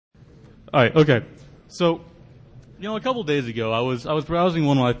All right. Okay. So, a couple days ago, I was browsing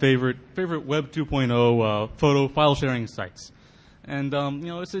one of my favorite Web 2.0 photo file sharing sites, and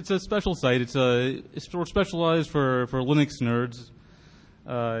it's a special site. It's sort of specialized for Linux nerds.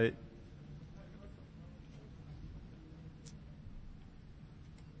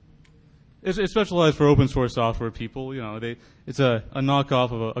 It's specialized for open source software people. It's a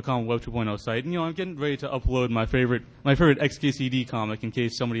knockoff of a common Web 2.0 site. And I'm getting ready to upload my favorite XKCD comic in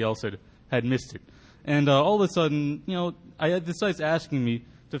case somebody else had missed it. And all of a sudden, the site's asking me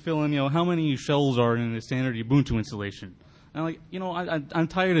to fill in, how many shells are in a standard Ubuntu installation. And I'm like, I'm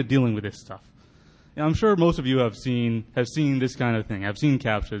tired of dealing with this stuff. I'm sure most of you have seen this kind of thing. I've seen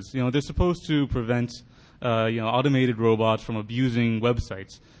CAPTCHAs. They're supposed to prevent, automated robots from abusing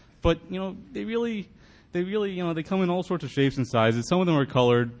websites. But, they come in all sorts of shapes and sizes. Some of them are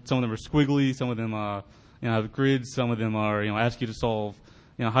colored, some of them are squiggly, some of them, have grids, some of them are, ask you to solve,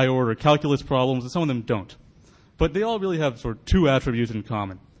 higher order calculus problems, and some of them don't. But they all really have sort of two attributes in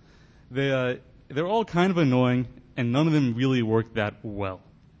common. They're all kind of annoying, and none of them really work that well.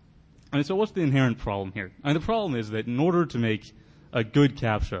 And so what's the inherent problem here? The problem is that in order to make a good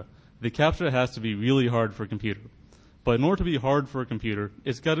CAPTCHA, the CAPTCHA has to be really hard for a computer. But in order to be hard for a computer,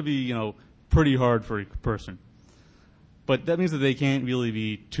 it's got to be, pretty hard for a person. But that means that they can't really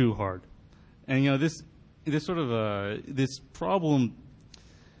be too hard. And, this problem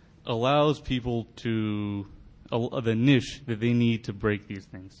allows people to, the niche that they need to break these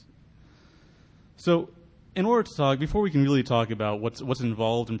things. So, in order to talk, before we can really talk about what's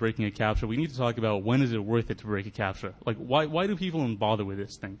involved in breaking a CAPTCHA, we need to talk about when is it worth it to break a CAPTCHA. Like, why do people even bother with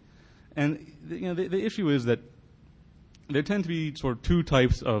this thing? And, the issue is that there tend to be sort of two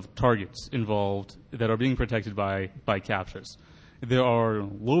types of targets involved that are being protected by CAPTCHAs. There are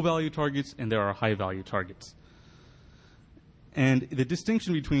low-value targets and there are high-value targets. And the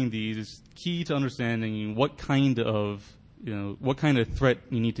distinction between these is key to understanding what kind of threat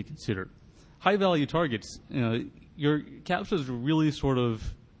you need to consider. High-value targets, your CAPTCHAs are really sort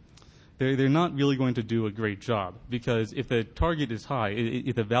of, they're not really going to do a great job, because if the target is high,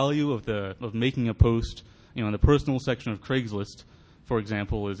 if the value of making a post, in the personal section of Craigslist, for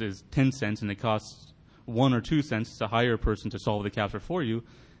example, is 10 cents and it costs 1 or 2 cents to hire a person to solve the CAPTCHA for you,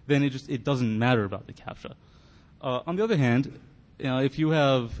 then it doesn't matter about the CAPTCHA. On the other hand, if you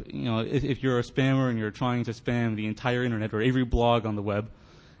have, if you're a spammer and you're trying to spam the entire internet or every blog on the web,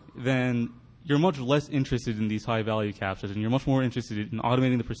 then you're much less interested in these high-value CAPTCHAs, and you're much more interested in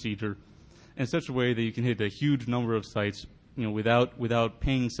automating the procedure in such a way that you can hit a huge number of sites, without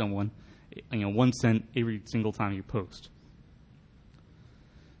paying someone 1 cent every single time you post.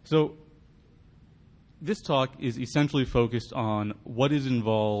 So this talk is essentially focused on what is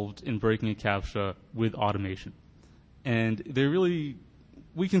involved in breaking a CAPTCHA with automation. And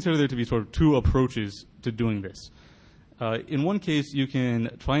we consider there to be sort of two approaches to doing this. In one case, you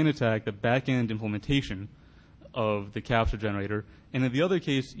can try and attack the back-end implementation of the CAPTCHA generator, and in the other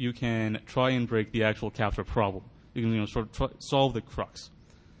case, you can try and break the actual CAPTCHA problem. You can sort of solve the crux.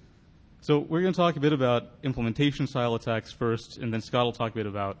 So we're going to talk a bit about implementation-style attacks first, and then Scott will talk a bit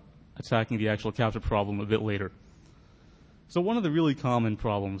about attacking the actual CAPTCHA problem a bit later. So one of the really common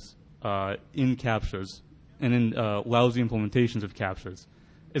problems in CAPTCHAs and in lousy implementations of CAPTCHAs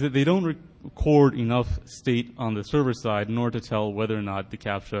is that they don't record enough state on the server side in order to tell whether or not the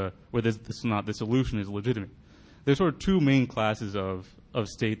CAPTCHA, whether or not the solution is legitimate. There's sort of two main classes of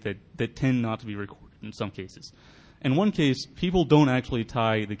state that tend not to be recorded in some cases. In one case, people don't actually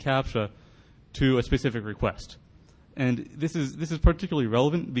tie the CAPTCHA to a specific request. And this is particularly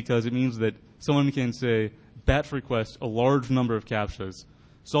relevant because it means that someone can say, batch request a large number of CAPTCHAs,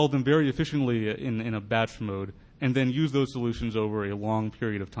 solve them very efficiently in a batch mode, and then use those solutions over a long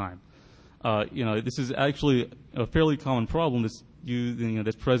period of time. This is actually a fairly common problem that's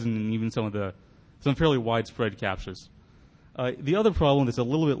present in even some fairly widespread CAPTCHAs. The other problem that's a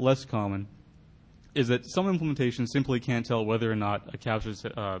little bit less common is that some implementations simply can't tell whether or not a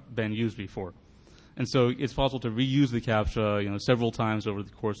CAPTCHA has been used before. And so it's possible to reuse the CAPTCHA several times over the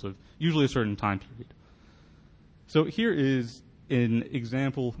course of usually a certain time period. So here is an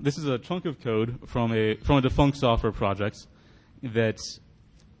example. This is a chunk of code from a defunct software project that,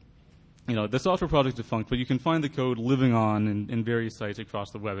 the software project is defunct, but you can find the code living on in various sites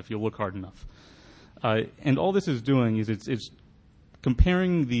across the web if you look hard enough. And all this is doing is it's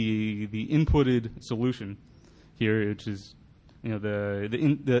comparing the inputted solution here, which is,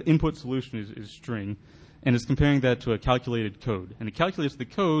 the input solution is string, and it's comparing that to a calculated code. And it calculates the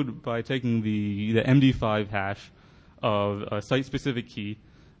code by taking the MD5 hash of a site-specific key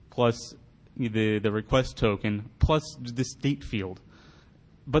plus the request token plus the state field.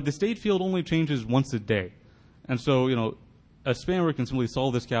 but the state field only changes once a day. And so, a spammer can simply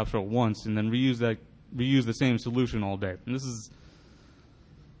solve this CAPTCHA once and then reuse the same solution all day. And this is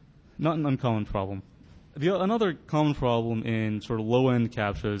not an uncommon problem. Another common problem in sort of low-end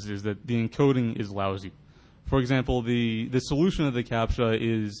CAPTCHAs is that the encoding is lousy. For example, the solution of the CAPTCHA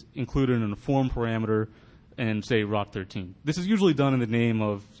is included in a form parameter and, say, ROT13. This is usually done in the name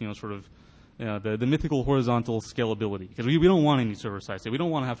of, the mythical horizontal scalability, because we don't want any server-side state. We don't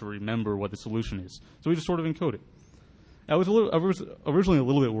want to have to remember what the solution is. So we just sort of encode it. I was originally a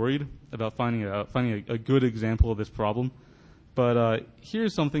little bit worried about finding a good example of this problem, but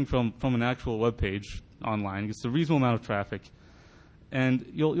here's something from an actual web page online. It's a reasonable amount of traffic, and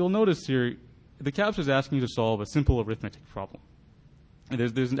you'll notice here the CAPTCHA is asking you to solve a simple arithmetic problem. And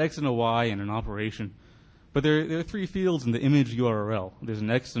there's an x and a y and an operation, but there are three fields in the image URL. There's an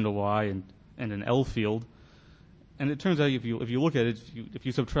x and a y and an L field, and it turns out if you look at it,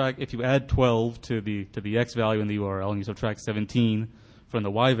 if you add 12 to the x value in the URL and you subtract 17 from the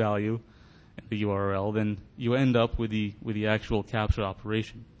y value in the URL, then you end up with the actual CAPTCHA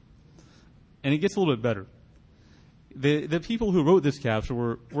operation. And it gets a little bit better. The people who wrote this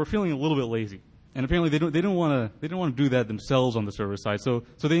CAPTCHA were feeling a little bit lazy, and apparently they didn't want to do that themselves on the server side. So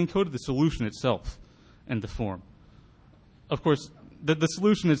they encoded the solution itself in the form. Of course, the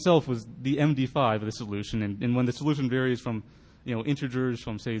solution itself was the MD5 of the solution, and when the solution varies from integers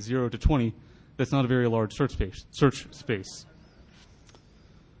from say 0 to 20, that's not a very large search space.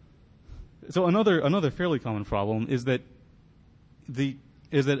 So another fairly common problem is that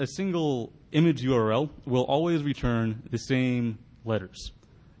a single image URL will always return the same letters.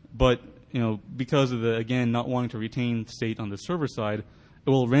 But, because of again, not wanting to retain state on the server side, it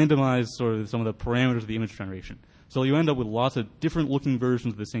will randomize sort of some of the parameters of the image generation. So you end up with lots of different looking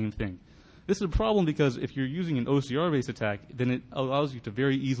versions of the same thing. This is a problem because if you're using an OCR-based attack, then it allows you to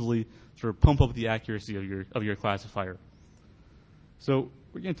very easily sort of pump up the accuracy of your classifier. So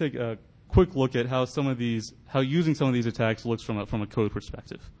we're going to take a quick look at how using some of these attacks looks from a code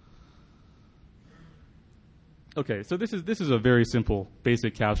perspective. Okay, so this is a very simple,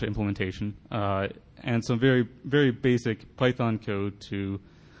 basic CAPTCHA implementation, and some very, very basic Python code to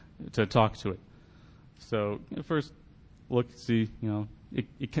talk to it. So first, see,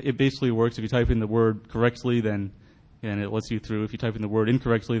 it basically works. If you type in the word correctly, then it lets you through. If you type in the word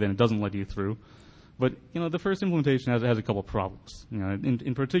incorrectly, then it doesn't let you through. But the first implementation has a couple of problems.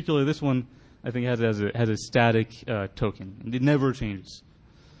 In particular, this one I think has a static token. It never changes.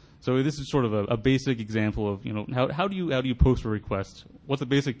 So this is sort of a basic example of how do you post a request? What's the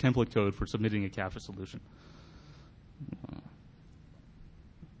basic template code for submitting a CAPTCHA solution?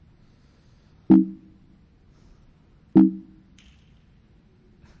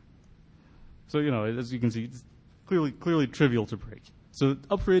 So as you can see, it's clearly trivial to break. So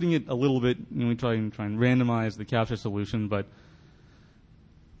upgrading it a little bit, we try and randomize the CAPTCHA solution, but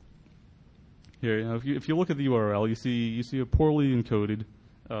here, if you look at the URL, you see a poorly encoded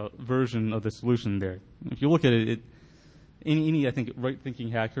version of the solution there. If you look at it, any I think right-thinking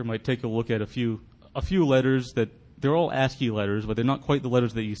hacker might take a look at a few letters that they're all ASCII letters, but they're not quite the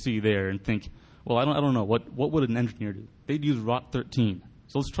letters that you see there, and think, well, I don't know what would an engineer do? They'd use ROT13.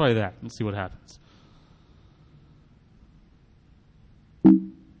 So let's try that and see what happens.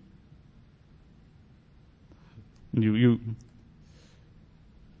 You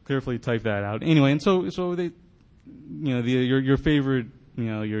carefully type that out. Anyway, and so they, your favorite,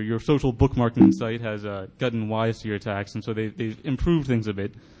 your social bookmarking site has gotten wise to your attacks, and so they've improved things a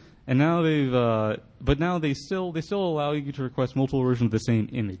bit. And now they still allow you to request multiple versions of the same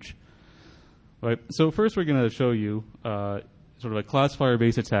image. Right. So first, we're going to show you sort of a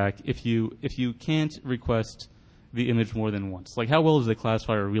classifier-based attack if you can't request the image more than once. Like, how well does the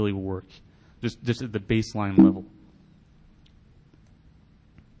classifier really work? Just at the baseline level.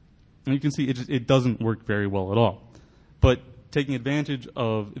 And you can see it doesn't work very well at all. But taking advantage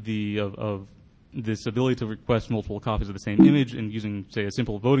of this ability to request multiple copies of the same image and using, say, a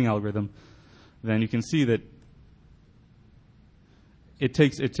simple voting algorithm, then you can see that it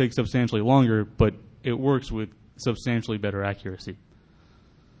takes substantially longer, but it works with substantially better accuracy.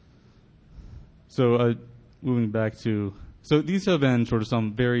 So moving back to, so these have been sort of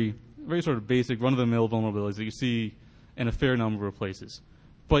some very, very sort of basic run-of-the-mill vulnerabilities that you see in a fair number of places.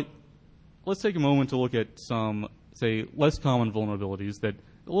 But let's take a moment to look at some, say, less common vulnerabilities that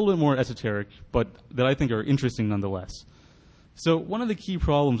a little bit more esoteric, but that I think are interesting nonetheless. So one of the key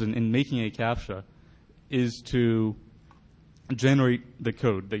problems in making a CAPTCHA is to generate the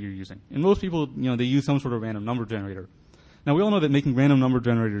code that you're using. And most people, they use some sort of random number generator. Now, we all know that making random number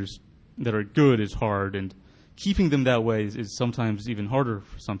generators that are good is hard, and keeping them that way is sometimes even harder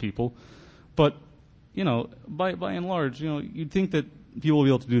for some people. But, by and large, you'd think that people will be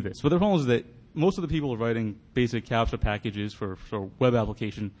able to do this. But the problem is that most of the people writing basic CAPTCHA packages for web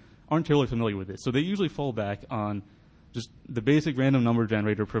application aren't terribly familiar with this. So they usually fall back on just the basic random number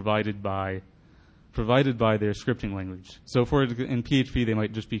generator provided by their scripting language. So in PHP, they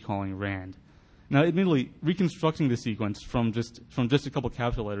might just be calling rand. Now, admittedly, reconstructing the sequence from just a couple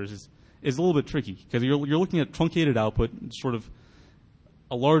CAPTCHA letters is a little bit tricky, because you're looking at truncated output, sort of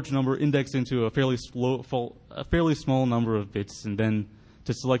a large number indexed into a fairly small number of bits, and then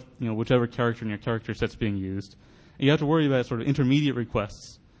to select whichever character in your character set's being used. And you have to worry about sort of intermediate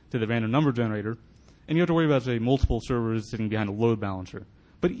requests to the random number generator, and you have to worry about, say, multiple servers sitting behind a load balancer.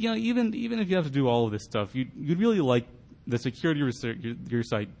 But even if you have to do all of this stuff, you'd really like the security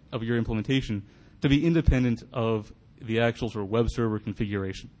of your implementation to be independent of the actual sort of web server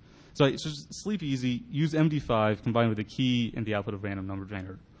configuration. So it's just sleep easy, use MD5 combined with the key and the output of random number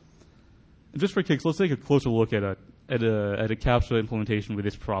generator. And just for kicks, let's take a closer look at a CAPTCHA implementation with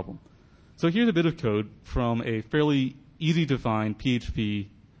this problem. So here's a bit of code from a fairly easy to find PHP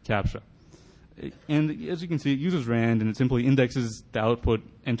CAPTCHA. And as you can see, it uses rand, and it simply indexes the output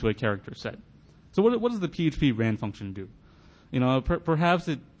into a character set. So what does the PHP rand function do? Perhaps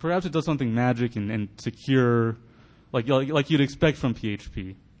it does something magic and secure, like you'd expect from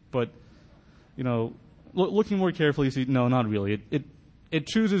PHP. But looking more carefully, you see, no, not really. It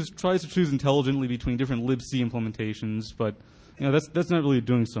tries to choose intelligently between different libc implementations, but that's not really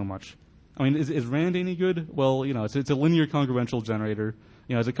doing so much. I mean, is rand any good? Well, it's a linear congruential generator.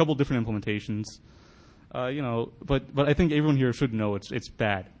 It's a couple different implementations. But I think everyone here should know it's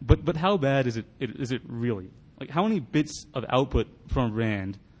bad. But how bad is it really? Like, how many bits of output from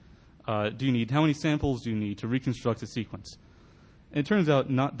rand do you need? How many samples do you need to reconstruct a sequence? And it turns out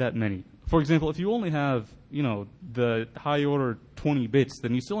not that many. For example, if you only have the high order 20 bits,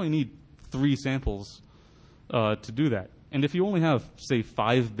 then you still only need 3 samples to do that. And if you only have, say,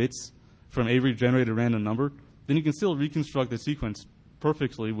 5 bits from every generated random number, then you can still reconstruct the sequence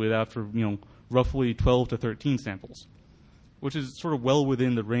perfectly with after roughly 12 to 13 samples, which is sort of well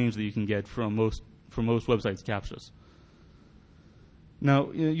within the range that you can get from most websites' CAPTCHAs.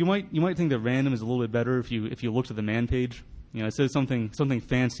 Now, you might think that random is a little bit better if you look at the man page. It says something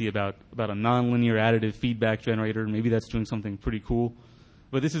fancy about a nonlinear additive feedback generator. Maybe that's doing something pretty cool.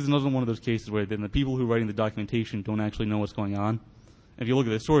 But this is another one of those cases where then the people who are writing the documentation don't actually know what's going on. And if you look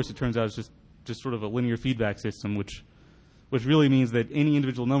at the source, it turns out it's just sort of a linear feedback system, which really means that any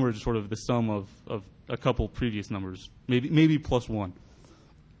individual number is sort of the sum of a couple previous numbers, maybe plus 1.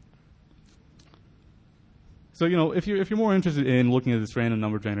 So if you're more interested in looking at this random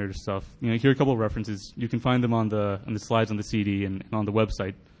number generator stuff, here are a couple of references. You can find them on the slides on the CD and on the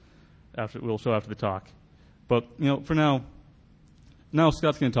website. We'll show after the talk. But for now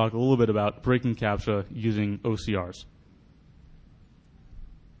Scott's going to talk a little bit about breaking CAPTCHA using OCRs.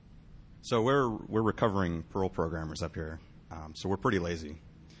 So we're recovering Perl programmers up here, so we're pretty lazy.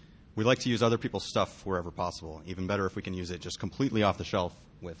 We like to use other people's stuff wherever possible. Even better if we can use it just completely off the shelf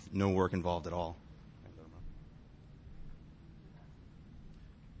with no work involved at all.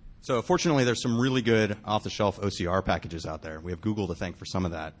 So fortunately, there's some really good off-the-shelf OCR packages out there. We have Google to thank for some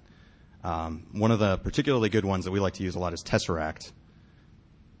of that. One of the particularly good ones that we like to use a lot is Tesseract.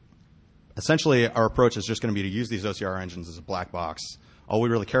 Essentially, our approach is just going to be to use these OCR engines as a black box. All we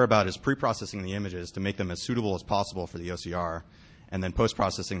really care about is pre-processing the images to make them as suitable as possible for the OCR, and then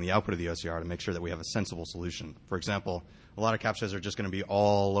post-processing the output of the OCR to make sure that we have a sensible solution. For example, a lot of CAPTCHAs are just going to be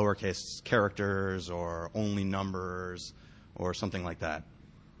all lowercase characters or only numbers or something like that.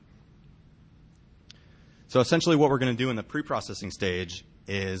 So essentially what we're going to do in the pre-processing stage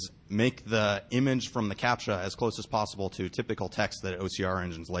is make the image from the CAPTCHA as close as possible to typical text that OCR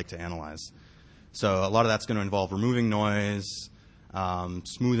engines like to analyze. So a lot of that's going to involve removing noise,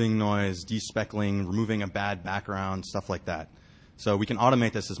 smoothing noise, despeckling, removing a bad background, stuff like that. So we can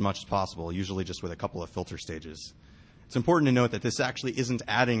automate this as much as possible, usually just with a couple of filter stages. It's important to note that this actually isn't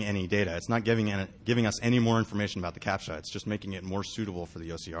adding any data. It's not giving us any more information about the CAPTCHA. It's just making it more suitable for the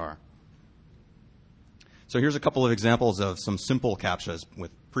OCR. So here's a couple of examples of some simple CAPTCHAs with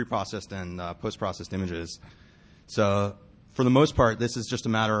pre-processed and post-processed images. So for the most part, this is just a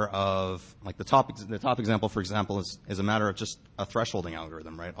matter of, like the top example, for example, is a matter of just a thresholding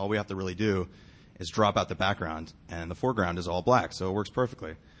algorithm, right? All we have to really do is drop out the background, and the foreground is all black, so it works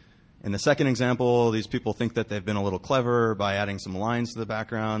perfectly. In the second example, these people think that they've been a little clever by adding some lines to the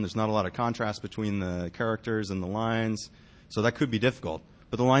background. There's not a lot of contrast between the characters and the lines, so that could be difficult.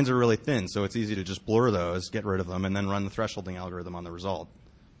 But the lines are really thin, so it's easy to just blur those, get rid of them, and then run the thresholding algorithm on the result.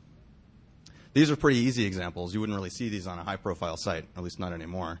 these are pretty easy examples. You wouldn't really see these on a high-profile site, at least not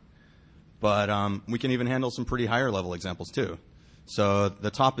anymore. But we can even handle some pretty higher-level examples, too. So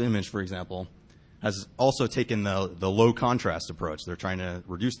the top image, for example, has also taken the low-contrast approach. They're trying to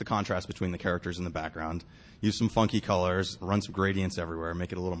reduce the contrast between the characters in the background, use some funky colors, run some gradients everywhere,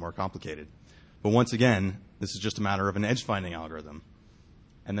 make it a little more complicated. But once again, this is just a matter of an edge-finding algorithm.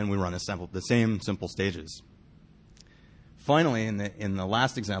 And then we run the same simple stages. Finally, in the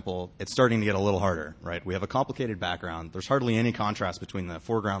last example, it's starting to get a little harder, right? We have a complicated background. There's hardly any contrast between the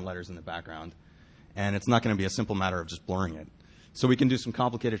foreground letters and the background. And it's not going to be a simple matter of just blurring it. So we can do some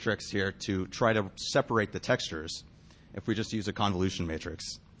complicated tricks here to try to separate the textures if we just use a convolution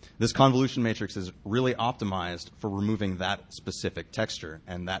matrix. This convolution matrix is really optimized for removing that specific texture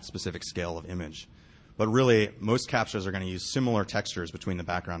and that specific scale of image. But really, most CAPTCHAs are going to use similar textures between the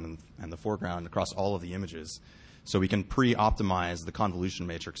background and the foreground across all of the images. So we can pre-optimize the convolution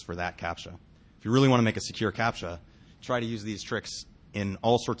matrix for that CAPTCHA. If you really want to make a secure CAPTCHA, try to use these tricks in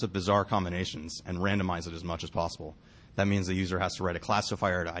all sorts of bizarre combinations and randomize it as much as possible. That means the user has to write a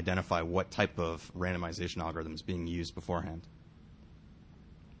classifier to identify what type of randomization algorithm is being used beforehand.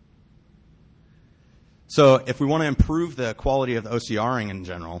 So if we want to improve the quality of the OCRing in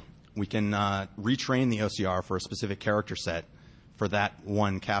general, we can retrain the OCR for a specific character set for that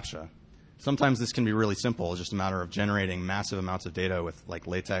one CAPTCHA. Sometimes this can be really simple. It's just a matter of generating massive amounts of data with like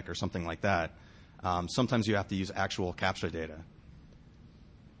LaTeX or something like that. Sometimes you have to use actual CAPTCHA data.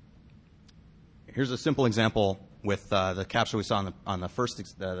 Here's a simple example with the CAPTCHA we saw on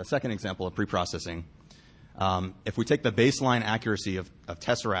the second example of preprocessing. If we take the baseline accuracy of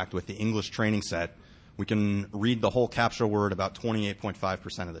Tesseract with the English training set, we can read the whole CAPTCHA word about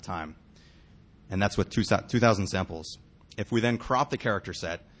 28.5% of the time. And that's with 2,000 samples. If we then crop the character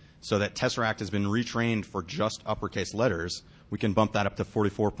set so that Tesseract has been retrained for just uppercase letters, we can bump that up to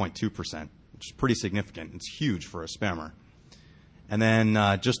 44.2%, which is pretty significant. It's huge for a spammer. And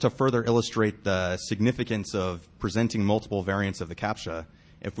then just to further illustrate the significance of presenting multiple variants of the CAPTCHA,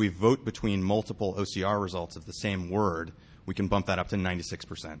 if we vote between multiple OCR results of the same word, we can bump that up to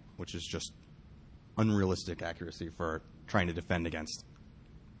 96%, which is just unrealistic accuracy for trying to defend against.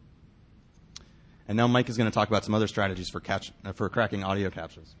 And now Mike is going to talk about some other strategies for cracking audio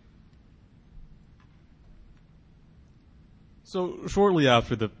CAPTCHAs. So shortly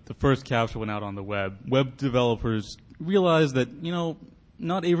after the first CAPTCHA went out on the web developers realized that,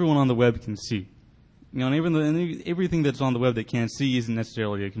 not everyone on the web can see. And everything that's on the web they can't see isn't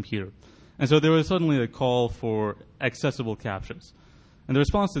necessarily a computer. And so there was suddenly a call for accessible CAPTCHAs. And the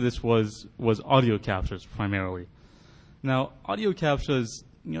response to this was audio CAPTCHAs primarily. Now, audio CAPTCHAs,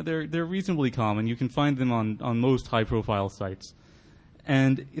 they're reasonably common. You can find them on most high-profile sites.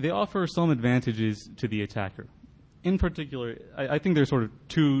 And they offer some advantages to the attacker. In particular, I think there's sort of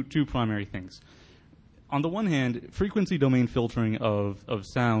two primary things. On the one hand, frequency domain filtering of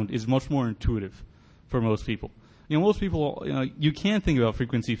sound is much more intuitive for most people. Most people, you can think about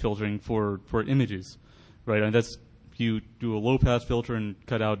frequency filtering for images, right? And that's, you do a low-pass filter and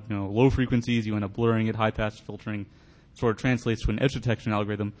cut out, low frequencies, you end up blurring it. High-pass filtering sort of translates to an edge detection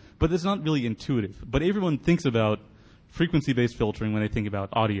algorithm, but it's not really intuitive. But everyone thinks about frequency-based filtering when they think about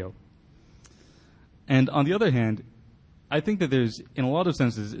audio. And on the other hand, I think that in a lot of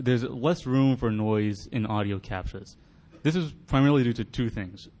senses, there's less room for noise in audio CAPTCHAs. This is primarily due to two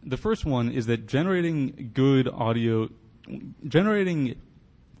things. The first one is that generating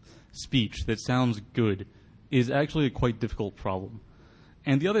speech that sounds good is actually a quite difficult problem.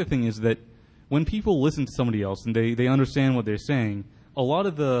 And the other thing is that when people listen to somebody else and they understand what they're saying, a lot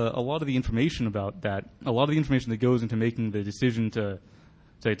of the information about that, a lot of the information that goes into making the decision to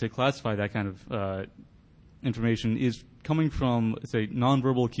classify that kind of information is coming from, say,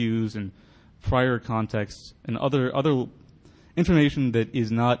 nonverbal cues and prior contexts and other information that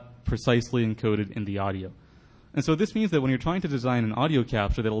is not precisely encoded in the audio. And so this means that when you're trying to design an audio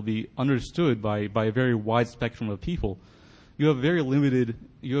CAPTCHA that will be understood by a very wide spectrum of people, you have very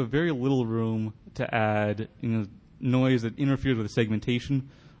little room to add noise that interferes with the segmentation,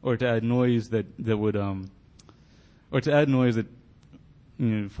 or to add noise that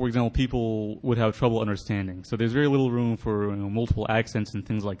for example, people would have trouble understanding. So there's very little room for multiple accents and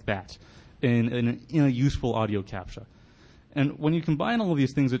things like that in a useful audio CAPTCHA. And when you combine all of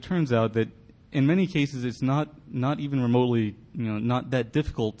these things, it turns out that in many cases it's not even remotely not that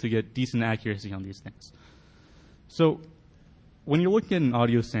difficult to get decent accuracy on these things. So when you're looking at an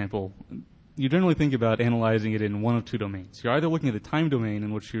audio sample, you generally think about analyzing it in one of two domains. You're either looking at the time domain,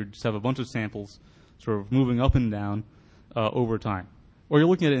 in which you just have a bunch of samples sort of moving up and down over time. Or you're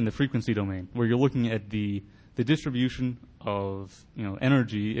looking at it in the frequency domain, where you're looking at the the distribution of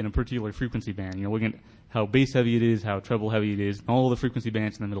energy in a particular frequency band. Looking at how bass heavy it is, how treble heavy it is, and all the frequency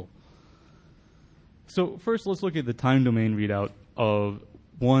bands in the middle. So first, let's look at the time domain readout of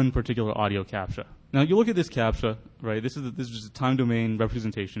one particular audio CAPTCHA. Now you look at this CAPTCHA, right? This is just a time domain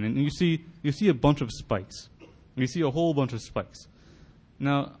representation, and you see a bunch of spikes. You see a whole bunch of spikes.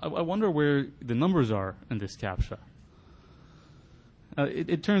 Now I wonder where the numbers are in this CAPTCHA.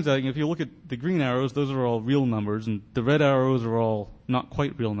 It turns out, if you look at the green arrows, those are all real numbers, and the red arrows are all not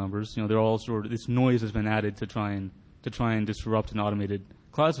quite real numbers. They're all sort of, this noise has been added to try and disrupt an automated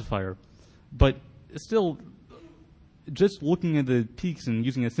classifier. But still, just looking at the peaks and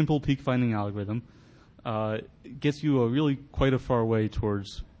using a simple peak finding algorithm gets you really quite a far way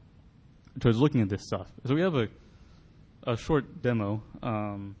towards looking at this stuff. So we have a short demo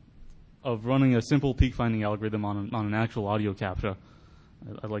of running a simple peak finding algorithm on an actual audio CAPTCHA.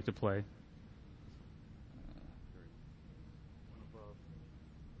 I'd like to play.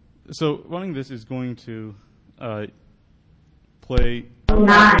 So running this is going to play.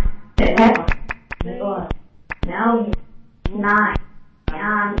 9, 9, 9,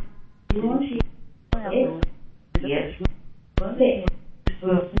 9,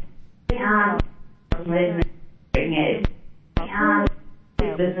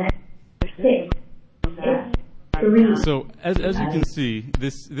 So as you can see,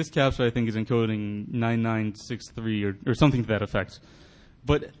 this CAPTCHA I think is encoding 9963 or something to that effect.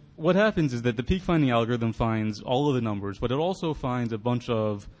 But what happens is that the peak finding algorithm finds all of the numbers, but it also finds a bunch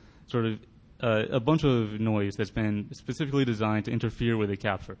of noise that's been specifically designed to interfere with the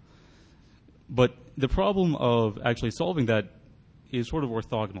CAPTCHA. But the problem of actually solving that is sort of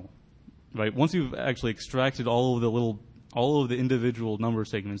orthogonal, right? Once you've actually extracted all of the individual number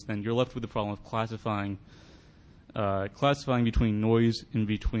segments, then you're left with the problem of classifying between noise and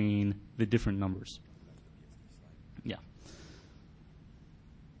between the different numbers. Yeah.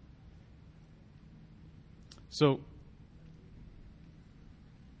 So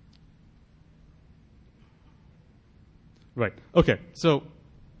right. Okay. So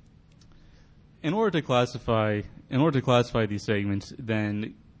in order to classify these segments,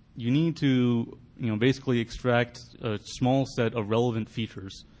 then you need to basically extract a small set of relevant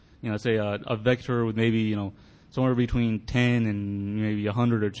features. Say a vector with maybe somewhere between 10 and maybe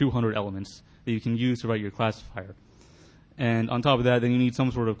 100 or 200 elements that you can use to write your classifier. And on top of that, then you need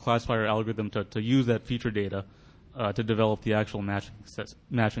some sort of classifier algorithm to use that feature data to develop the actual matching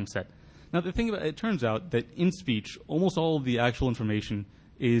set. Now, the thing about it turns out that in speech, almost all of the actual information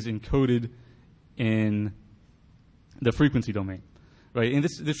is encoded in the frequency domain, right? And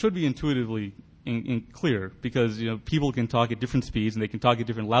this should be intuitively clear because people can talk at different speeds and they can talk at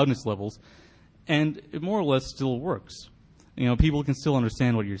different loudness levels, and it more or less still works. People can still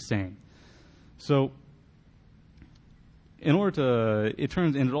understand what you're saying. So, it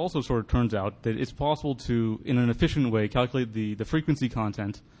also sort of turns out that it's possible to, in an efficient way, calculate the frequency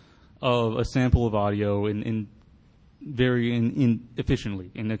content of a sample of audio in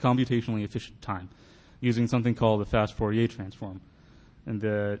efficiently, in a computationally efficient time, using something called the fast Fourier transform.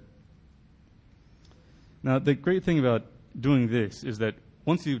 And now the great thing about doing this is that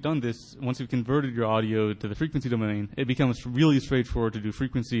once you've done this, once you've converted your audio to the frequency domain, it becomes really straightforward to do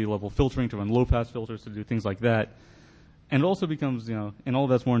frequency level filtering, to run low-pass filters, to do things like that. And it also becomes, and all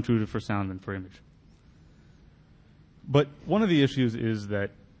that's more intuitive for sound than for image. But one of the issues is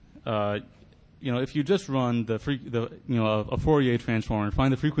that, if you just run a Fourier transform and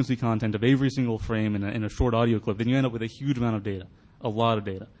find the frequency content of every single frame in a short audio clip, then you end up with a huge amount of data, a lot of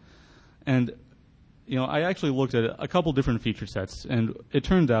data. And I actually looked at a couple different feature sets, and it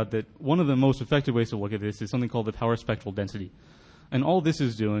turned out that one of the most effective ways to look at this is something called the power spectral density. And all this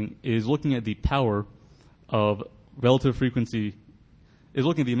is doing is looking at the power of relative frequency, is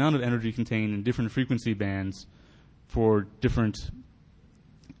looking at the amount of energy contained in different frequency bands for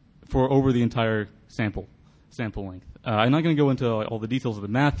over the entire sample length. I'm not going to go into all the details of the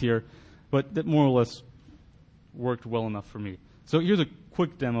math here, but that more or less worked well enough for me. So here's a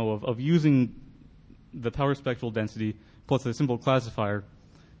quick demo of using the power spectral density plus a simple classifier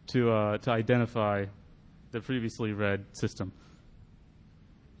to identify the previously read system.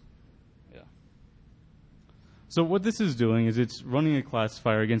 Yeah. So what this is doing is it's running a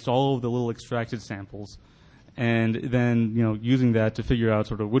classifier against all of the little extracted samples, and then using that to figure out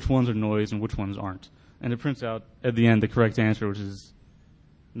sort of which ones are noise and which ones aren't. And it prints out at the end the correct answer, which is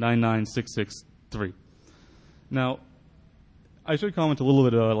 99663. Now, I should comment a little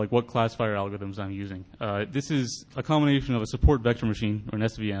bit like what classifier algorithms I'm using. This is a combination of a support vector machine, or an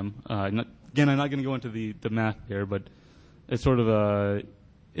SVM. Again, I'm not going to go into the math there, but it's sort of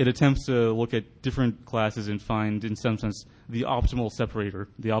it attempts to look at different classes and find, in some sense, the optimal separator,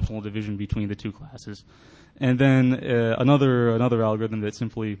 the optimal division between the two classes. And then another algorithm that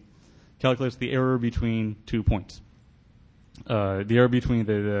simply calculates the error between 2 points. The error between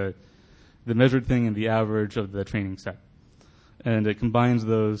the measured thing and the average of the training set. And it combines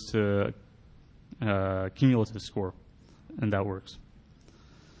those to cumulative score, and that works.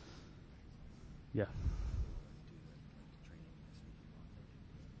 Yeah.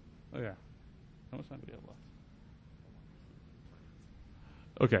 Oh, yeah. How much time do we have left?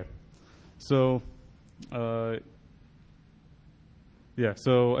 Okay. So,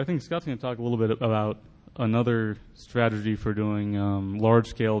 so I think Scott's going to talk a little bit about another strategy for doing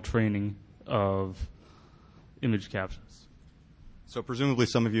large-scale training of image CAPTCHAs. So presumably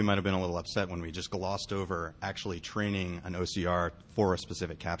some of you might have been a little upset when we just glossed over actually training an OCR for a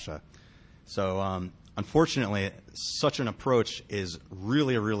specific CAPTCHA. So unfortunately, such an approach is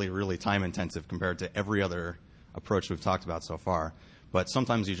really, really, really time-intensive compared to every other approach we've talked about so far. But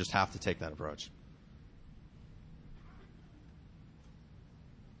sometimes you just have to take that approach.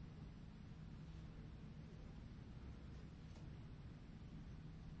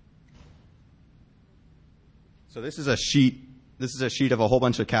 So this is a sheet. This is a sheet of a whole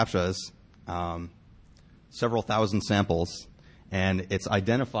bunch of CAPTCHAs, several thousand samples, and it's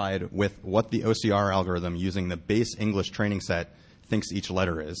identified with what the OCR algorithm using the base English training set thinks each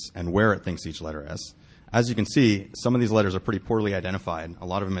letter is and where it thinks each letter is. As you can see, some of these letters are pretty poorly identified. A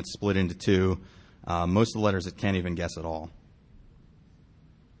lot of them it's split into two. Most of the letters it can't even guess at all.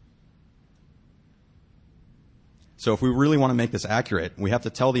 So if we really want to make this accurate, we have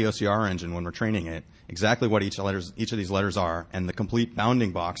to tell the OCR engine when we're training it exactly what each of these letters are and the complete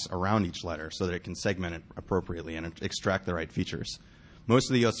bounding box around each letter so that it can segment it appropriately and extract the right features.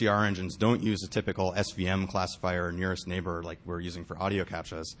 Most of the OCR engines don't use a typical SVM classifier or nearest neighbor like we're using for audio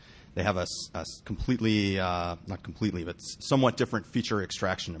CAPTCHAs. They have a completely, not completely, but somewhat different feature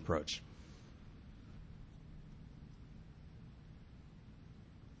extraction approach.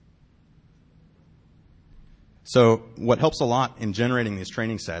 So what helps a lot in generating these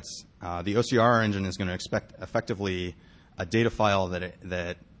training sets, the OCR engine is going to expect effectively a data file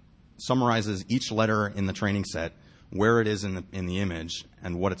that summarizes each letter in the training set, where it is in the image,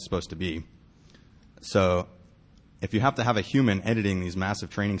 and what it's supposed to be. So if you have to have a human editing these massive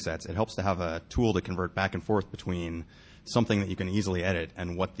training sets, it helps to have a tool to convert back and forth between something that you can easily edit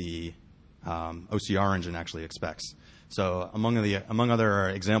and what the OCR engine actually expects. So among other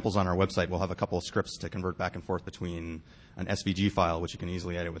examples on our website, we'll have a couple of scripts to convert back and forth between an SVG file, which you can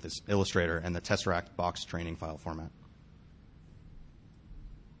easily edit with this Illustrator, and the Tesseract box training file format.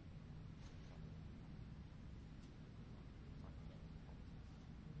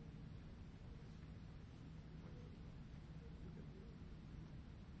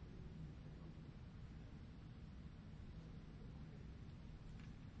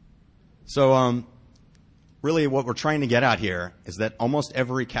 So really what we're trying to get at here is that almost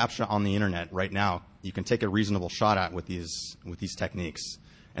every CAPTCHA on the internet right now you can take a reasonable shot at with these techniques.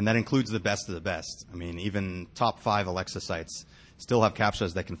 And that includes the best of the best. I mean, even top 5 Alexa sites still have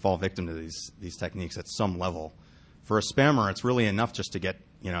CAPTCHAs that can fall victim to these techniques at some level. For a spammer, it's really enough just to get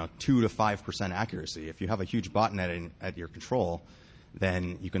 2 to 5% accuracy. If you have a huge botnet at your control,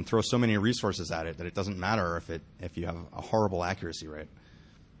 then you can throw so many resources at it that it doesn't matter if you have a horrible accuracy rate.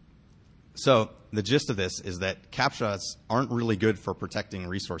 So the gist of this is that CAPTCHAs aren't really good for protecting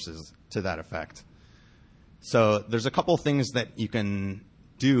resources to that effect. So there's a couple things that you can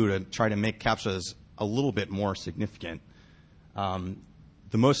do to try to make CAPTCHAs a little bit more significant. The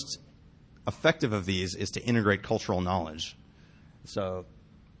most effective of these is to integrate cultural knowledge. So,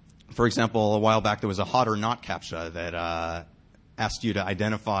 for example, a while back there was a hot or not CAPTCHA that asked you to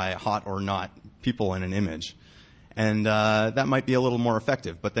identify hot or not people in an image. And that might be a little more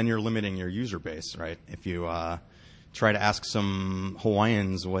effective, but then you're limiting your user base, right? If you try to ask some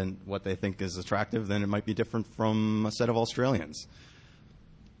Hawaiians what they think is attractive, then it might be different from a set of Australians.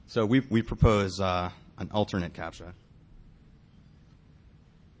 So we propose an alternate CAPTCHA,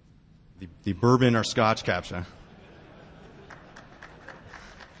 the bourbon or Scotch CAPTCHA.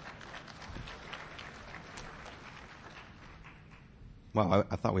 Wow,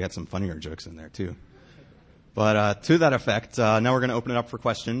 I thought we had some funnier jokes in there too. But to that effect, now we're going to open it up for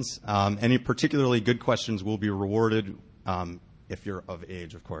questions. Any particularly good questions will be rewarded, if you're of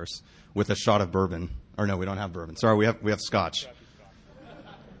age, of course, with a shot of bourbon. Or no, we don't have bourbon. Sorry, we have Scotch.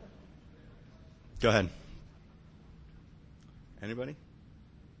 Go ahead. Anybody?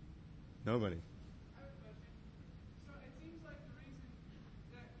 Nobody.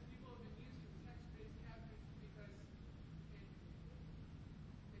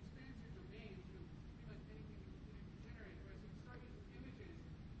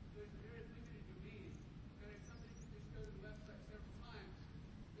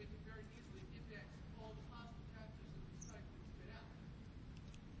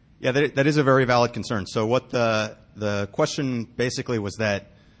 Yeah, that is a very valid concern. So what the question basically was that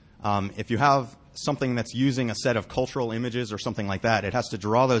if you have something that's using a set of cultural images or something like that, it has to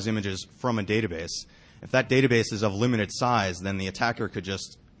draw those images from a database. If that database is of limited size, then the attacker could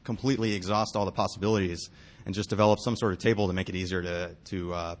just completely exhaust all the possibilities and just develop some sort of table to make it easier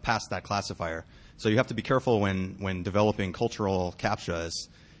to pass that classifier. So you have to be careful when developing cultural CAPTCHAs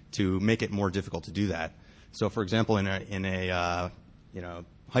to make it more difficult to do that. So, for example, in a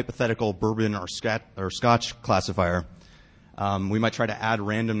hypothetical bourbon or Scotch classifier, we might try to add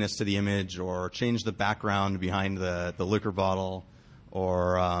randomness to the image or change the background behind the liquor bottle,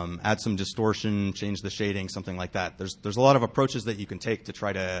 or add some distortion, change the shading, something like that. There's a lot of approaches that you can take to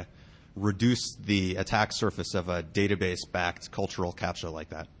try to reduce the attack surface of a database-backed cultural CAPTCHA like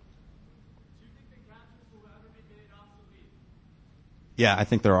that. Do you think the CAPTCHAs will ever be made obsolete? Yeah, I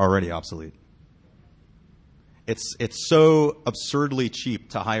think they're already obsolete. It's so absurdly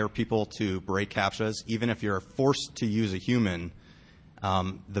cheap to hire people to break CAPTCHAs, even if you're forced to use a human.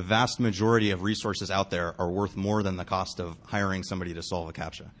 The vast majority of resources out there are worth more than the cost of hiring somebody to solve a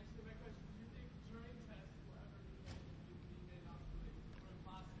CAPTCHA.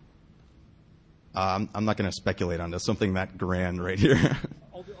 I'm not going to speculate on this, something that grand right here.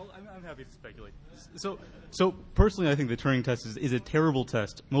 I'm happy to speculate. So personally, I think the Turing test is a terrible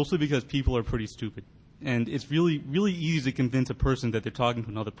test, mostly because people are pretty stupid. And it's really, really easy to convince a person that they're talking to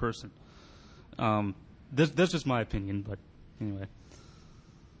another person. That's just my opinion, but anyway.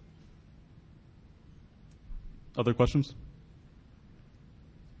 Other questions?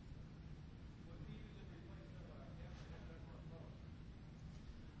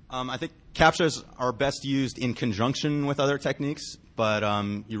 I think CAPTCHAs are best used in conjunction with other techniques, but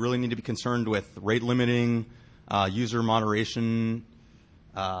you really need to be concerned with rate limiting, user moderation,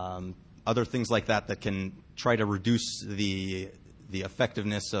 other things like that can try to reduce the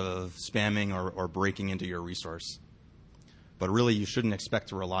effectiveness of spamming or breaking into your resource. But really, you shouldn't expect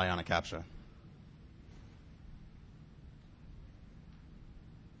to rely on a CAPTCHA.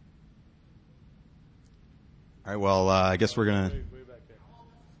 All right, well, I guess we're going to...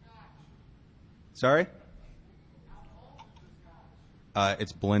 Sorry?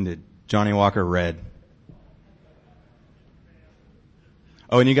 It's blended. Johnny Walker Red.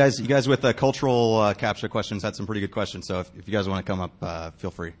 Oh, and you guys with the cultural CAPTCHA questions had some pretty good questions. So if you guys want to come up, feel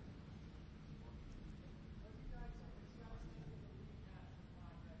free.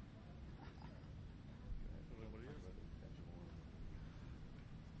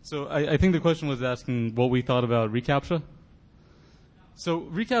 So I think the question was asking what we thought about reCAPTCHA. So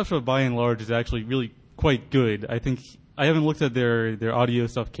reCAPTCHA, by and large, is actually really quite good. I think I haven't looked at their audio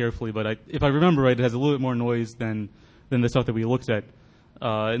stuff carefully, but if I remember right, it has a little bit more noise than the stuff that we looked at.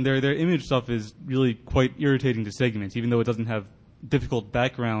 And their image stuff is really quite irritating to segment, even though it doesn't have difficult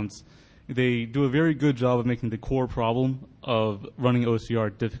backgrounds. They do a very good job of making the core problem of running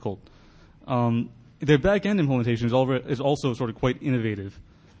OCR difficult. Their back-end implementation is also sort of quite innovative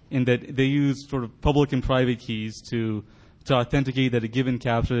in that they use sort of public and private keys to authenticate that a given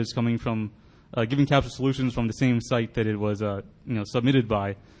CAPTCHA is coming from given CAPTCHA solutions from the same site that it was submitted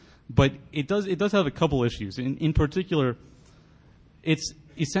by. But it does have a couple issues. In particular, it's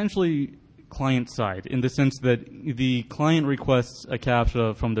essentially client-side in the sense that the client requests a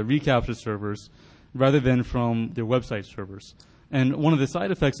CAPTCHA from the reCAPTCHA servers rather than from their website servers. And one of the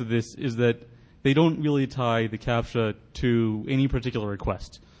side effects of this is that they don't really tie the CAPTCHA to any particular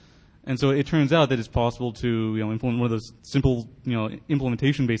request. And so it turns out that it's possible to implement one of those simple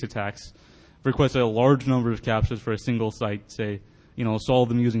implementation-based attacks, request a large number of CAPTCHAs for a single site, say solve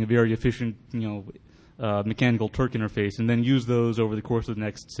them using a very efficient mechanical Turk interface, and then use those over the course of the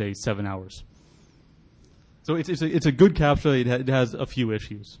next, say, 7 hours. So it's a good CAPTCHA. It has a few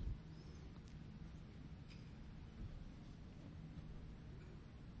issues.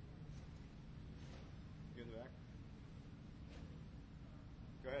 You in the back?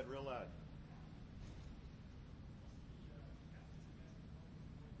 Go ahead, real loud.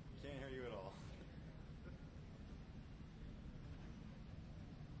 Can't hear you at all.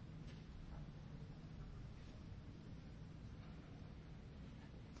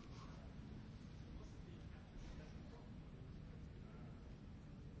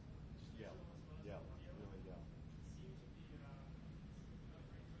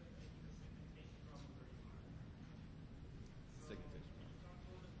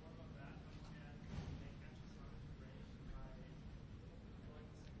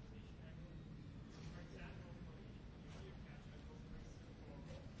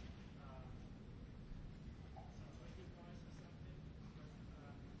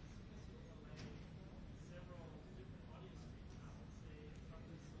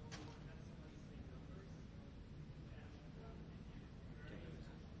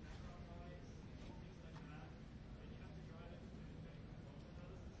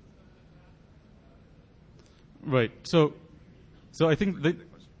 Right. So I think that,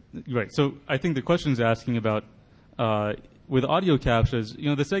 right. So I think the question is asking about with audio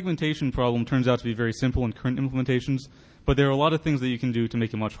CAPTCHAs. The segmentation problem turns out to be very simple in current implementations, but there are a lot of things that you can do to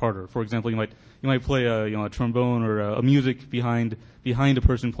make it much harder. For example, you might play a trombone or a music behind a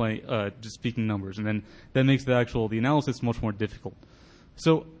person playing just speaking numbers, and then that makes the analysis much more difficult.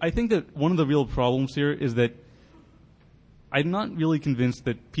 So I think that one of the real problems here is that I'm not really convinced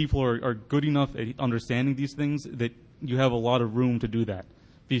that people are good enough at understanding these things that you have a lot of room to do that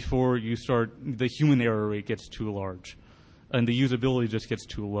before the human error rate gets too large and the usability just gets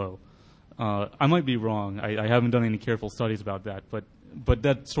too low. I might be wrong. I haven't done any careful studies about that, but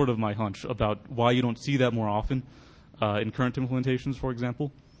that's sort of my hunch about why you don't see that more often in current implementations, for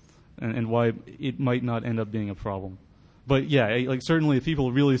example, and why it might not end up being a problem. But yeah, certainly if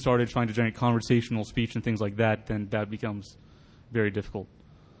people really started trying to generate conversational speech and things like that, then that becomes very difficult.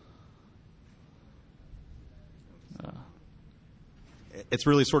 It's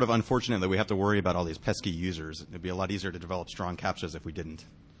really sort of unfortunate that we have to worry about all these pesky users. It'd be a lot easier to develop strong CAPTCHAs if we didn't.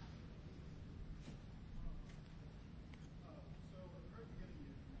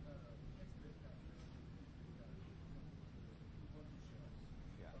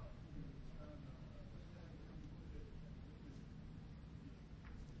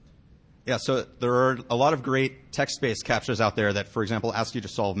 Yeah, so there are a lot of great text-based CAPTCHAs out there that, for example, ask you to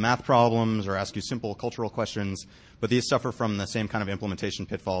solve math problems or ask you simple cultural questions, but these suffer from the same kind of implementation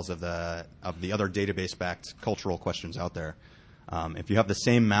pitfalls of the other database-backed cultural questions out there. If you have the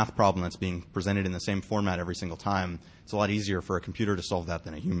same math problem that's being presented in the same format every single time, it's a lot easier for a computer to solve that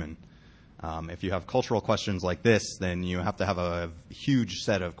than a human. If you have cultural questions like this, then you have to have a huge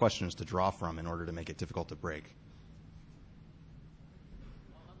set of questions to draw from in order to make it difficult to break.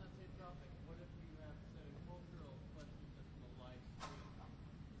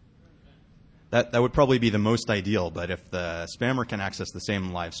 That would probably be the most ideal, but if the spammer can access the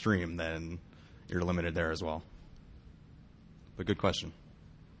same live stream, then you're limited there as well. But good question.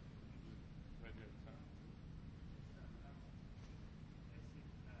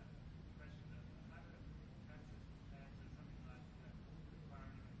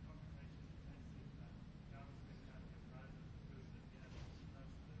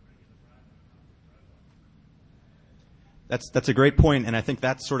 That's a great point, and I think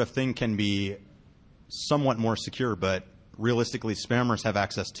that sort of thing can be somewhat more secure, but realistically, spammers have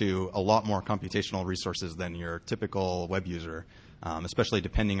access to a lot more computational resources than your typical web user, especially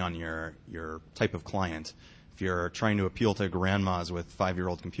depending on your type of client. If you're trying to appeal to grandmas with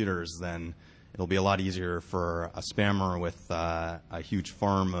 5-year-old computers, then it'll be a lot easier for a spammer with a huge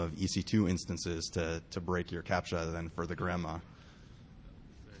farm of EC2 instances to break your CAPTCHA than for the grandma.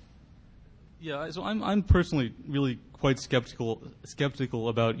 Yeah, so I'm personally really quite skeptical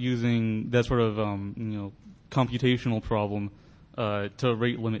about using that sort of computational problem to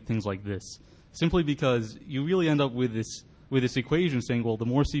rate limit things like this. Simply because you really end up with this equation saying, well, the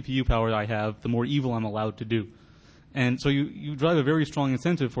more CPU power I have, the more evil I'm allowed to do. And so you drive a very strong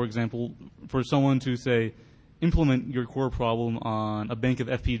incentive, for example, for someone to say, implement your core problem on a bank of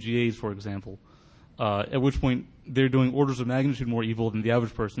FPGAs, for example. At which point they're doing orders of magnitude more evil than the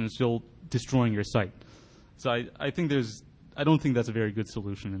average person and still destroying your site. So I don't think that's a very good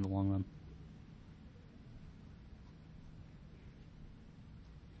solution in the long run.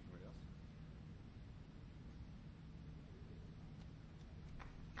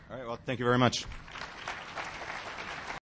 All right, well, thank you very much.